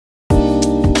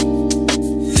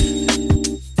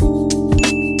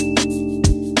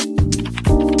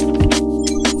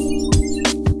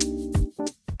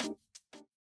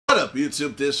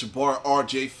YouTube? This is your boy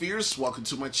RJ Fierce. Welcome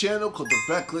to my channel called The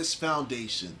Reckless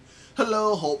Foundation.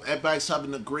 Hello, hope everybody's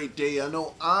having a great day. I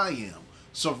know I am.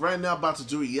 So right now I'm about to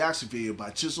do a reaction video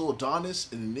by Chisel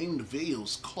Adonis, and the name of the video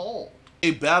is called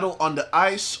A Battle on the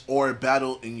Ice or A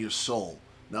Battle in Your Soul.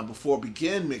 Now before we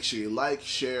begin, make sure you like,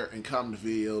 share, and comment the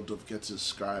video. Don't forget to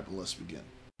subscribe, and let's begin.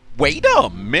 Wait a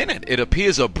minute. It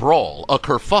appears a brawl, a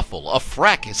kerfuffle, a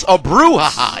fracas, a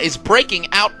brouhaha is breaking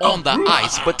out on the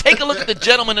ice. But take a look at the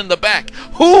gentleman in the back.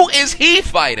 Who is he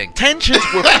fighting? Tensions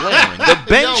were flaring. The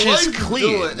bench is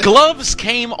clear. Gloves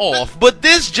came off. But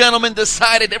this gentleman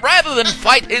decided that rather than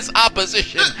fight his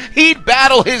opposition, he'd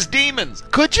battle his demons.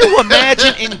 Could you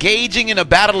imagine engaging in a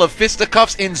battle of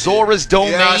fisticuffs in Zora's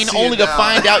domain only to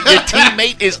find out your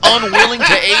teammate is unwilling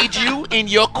to aid you in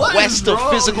your quest of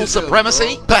physical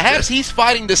supremacy? Perhaps he's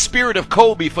fighting the spirit of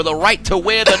Kobe for the right to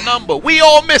wear the number. We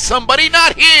all miss him, but he's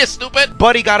not here, stupid.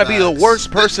 Buddy gotta be the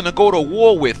worst person to go to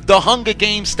war with. The Hunger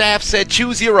Games staff said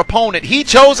choose your opponent. He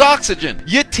chose Oxygen.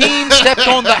 Your team stepped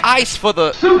on the ice for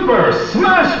the Super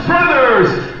Smash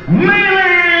Brothers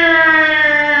Melee!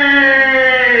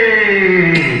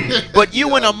 But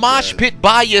you in a mosh pit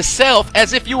by yourself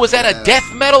as if you was at a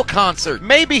death metal concert.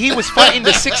 Maybe he was fighting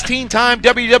the 16-time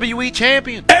WWE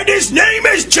champion. And his name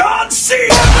is John Cena!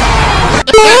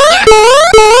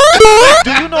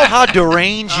 Do you know how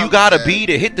deranged you gotta be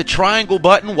to hit the triangle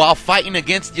button while fighting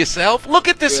against yourself? Look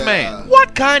at this man.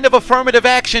 What kind of affirmative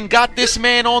action got this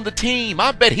man on the team?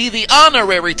 I bet he the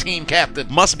honorary team captain.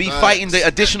 Must be fighting the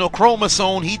additional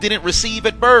chromosome he didn't receive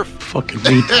at birth. Fucking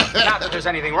retard. Not that there's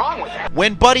anything wrong with that.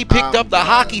 When Buddy picked up the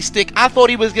hockey stick, I thought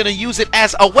he was gonna use it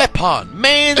as a weapon.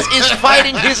 Mans is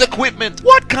fighting his equipment.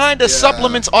 What kind of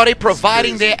supplements are they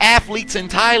providing their athletes in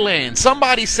Thailand?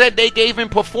 Somebody said they gave him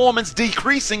performance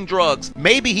decreasing drugs.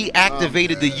 Maybe he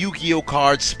activated the Yu-Gi-Oh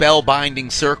card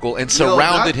spellbinding circle and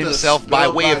surrounded himself by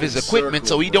way of his equipment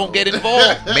so he don't get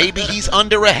involved. Maybe he's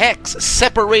under a hex,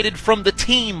 separated from the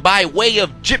team by way of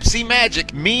gypsy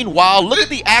magic. Meanwhile, look at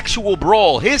the actual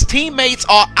brawl. His teammates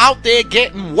are out there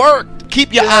getting worked.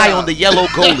 Keep your eye on the yellow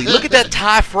goalie. Look at that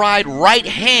tie-fried right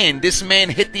hand this man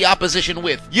hit the opposition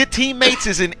with. Your teammates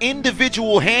is in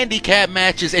individual handicap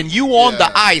matches and you on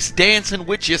the ice dancing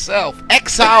with yourself.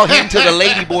 Exile him to the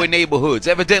ladyboy neighborhoods.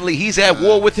 Evidently he's at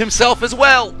war with himself as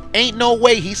well. Ain't no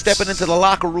way he's stepping into the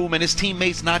locker room and his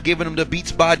teammates not giving him the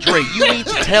Beats by Dre. You mean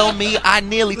to tell me I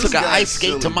nearly took an ice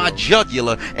skate to my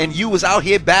jugular and you was out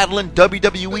here battling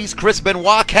WWE's Chris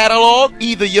Benoit catalog?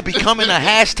 Either you're becoming a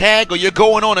hashtag or you're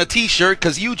going on a t-shirt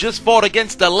because you just fought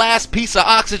against the last piece of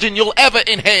oxygen you'll ever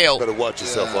inhale. Better watch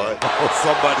yourself, alright? Oh,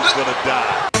 somebody's gonna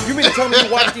die. You mean to tell me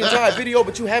you watched the entire video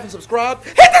but you haven't subscribed?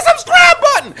 Hit the subscribe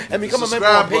button and become a member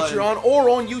on Patreon or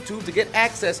on YouTube to get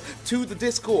access to the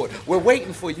Discord. We're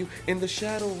waiting for you in the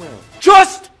Shadow Realm.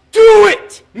 Just do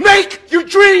it! Make your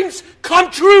dreams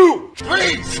come true!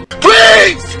 Please!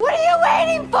 Please! What are you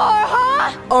waiting for,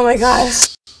 huh? Oh my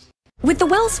gosh. With the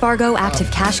Wells Fargo Active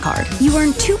Cash Card, you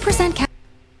earn 2% cash.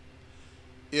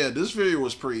 Yeah, this video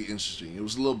was pretty interesting. It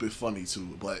was a little bit funny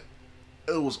too, but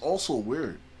it was also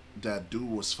weird that dude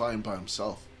was fighting by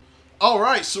himself.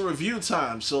 Alright, so review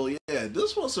time. So yeah,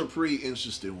 this was a pretty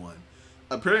interesting one.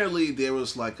 Apparently there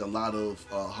was like a lot of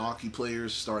hockey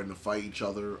players starting to fight each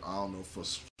other. I don't know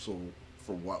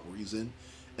for what reason.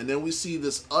 And then we see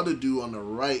this other dude on the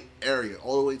right area,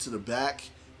 all the way to the back.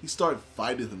 He started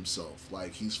fighting himself,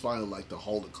 like he's fighting like the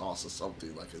Holocaust or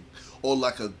something,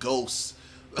 like a ghost.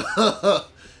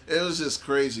 It was just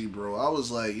crazy, bro. I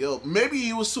was like, yo, maybe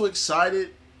he was too excited.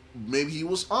 Maybe he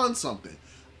was on something.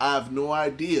 I have no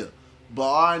idea. But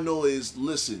all I know is,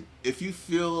 listen, if you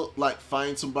feel like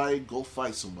fighting somebody, go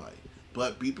fight somebody.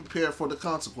 But be prepared for the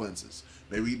consequences.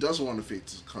 Maybe he doesn't want to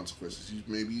face the consequences.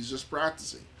 Maybe he's just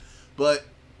practicing. But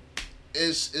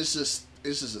it's just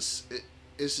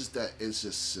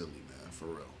silly, man, for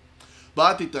real.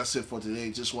 But I think that's it for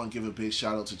today. Just want to give a big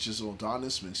shout out to Chisel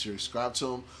Adonis. Make sure you subscribe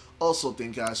to him. Also,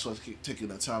 thank you guys for taking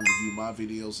the time to view my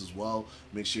videos as well.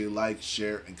 Make sure you like,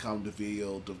 share, and comment the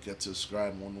video. Don't forget to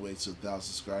subscribe. I'm on the way to 1,000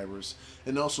 subscribers.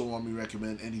 And also, want me to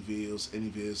recommend any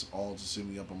videos, all just hit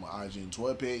me up on my IG and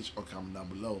Twitter page or comment down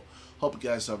below. Hope you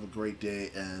guys have a great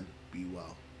day and be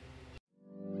well.